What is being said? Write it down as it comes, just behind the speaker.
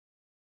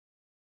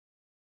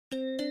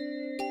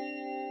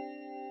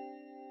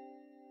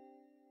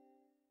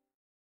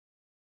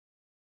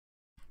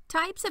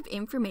Types of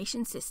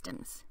information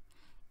systems.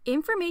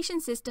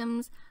 Information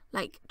systems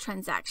like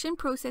transaction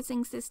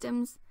processing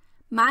systems,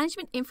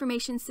 management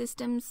information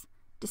systems,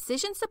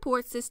 decision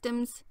support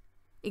systems,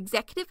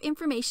 executive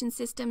information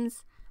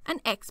systems,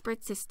 and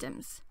expert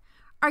systems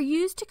are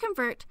used to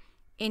convert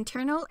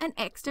internal and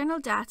external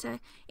data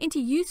into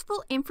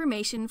useful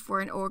information for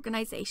an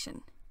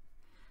organization.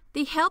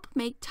 They help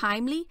make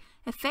timely,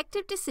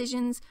 effective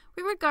decisions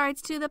with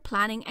regards to the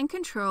planning and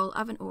control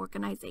of an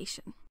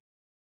organization.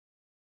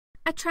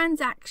 A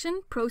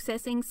transaction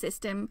processing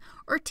system,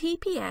 or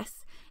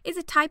TPS, is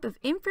a type of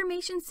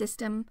information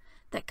system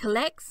that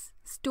collects,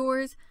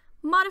 stores,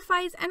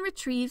 modifies, and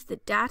retrieves the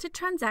data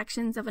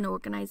transactions of an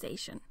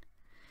organization.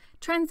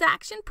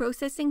 Transaction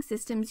processing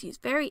systems use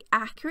very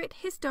accurate,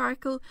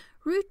 historical,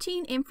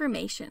 routine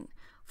information,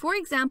 for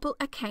example,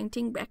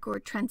 accounting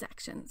record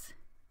transactions.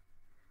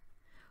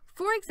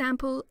 For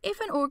example,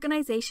 if an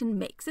organization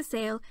makes a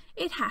sale,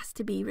 it has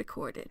to be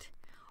recorded.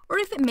 Or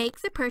if it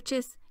makes a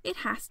purchase, it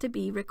has to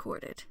be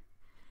recorded.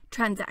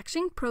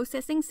 Transaction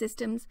processing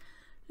systems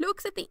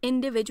looks at the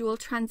individual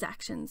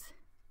transactions.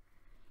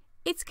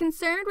 It's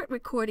concerned with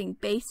recording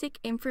basic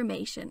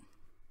information.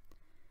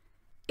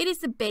 It is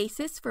the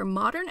basis for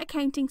modern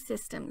accounting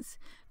systems,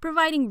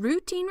 providing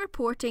routine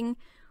reporting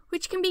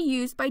which can be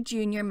used by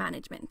junior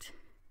management.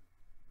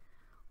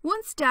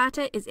 Once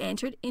data is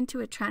entered into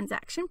a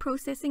transaction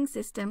processing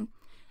system,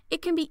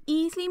 it can be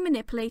easily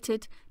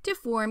manipulated to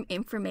form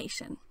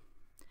information.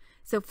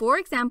 So, for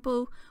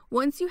example,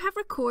 once you have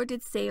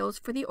recorded sales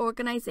for the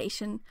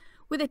organization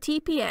with a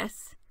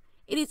TPS,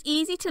 it is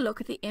easy to look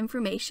at the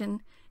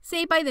information,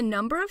 say by the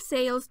number of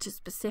sales to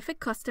specific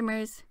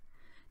customers,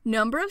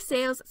 number of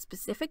sales at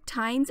specific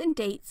times and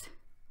dates,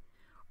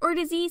 or it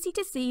is easy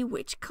to see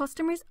which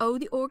customers owe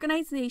the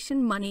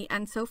organization money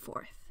and so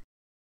forth.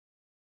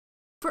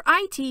 For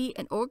IT,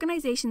 an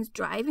organization's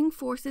driving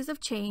forces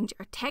of change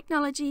are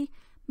technology,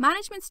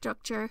 management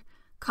structure,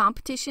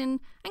 competition,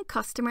 and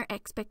customer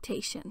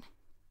expectation.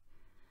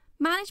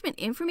 Management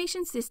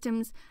information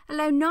systems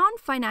allow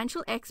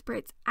non-financial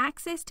experts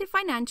access to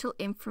financial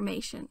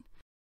information.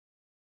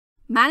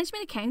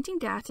 Management accounting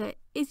data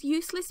is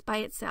useless by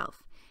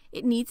itself.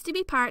 It needs to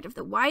be part of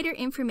the wider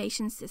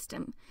information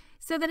system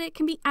so that it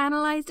can be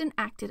analysed and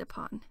acted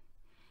upon.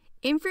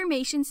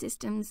 Information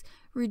systems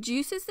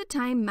reduces the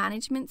time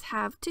managements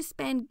have to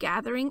spend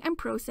gathering and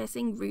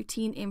processing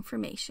routine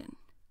information.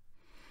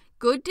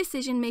 Good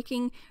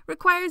decision-making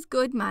requires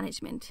good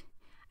management,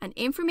 and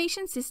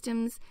information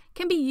systems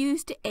can be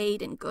used to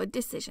aid in good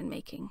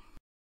decision-making.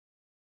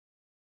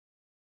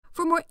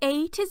 For more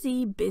A to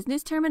Z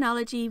business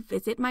terminology,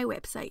 visit my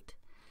website.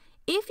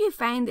 If you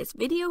found this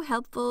video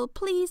helpful,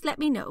 please let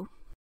me know.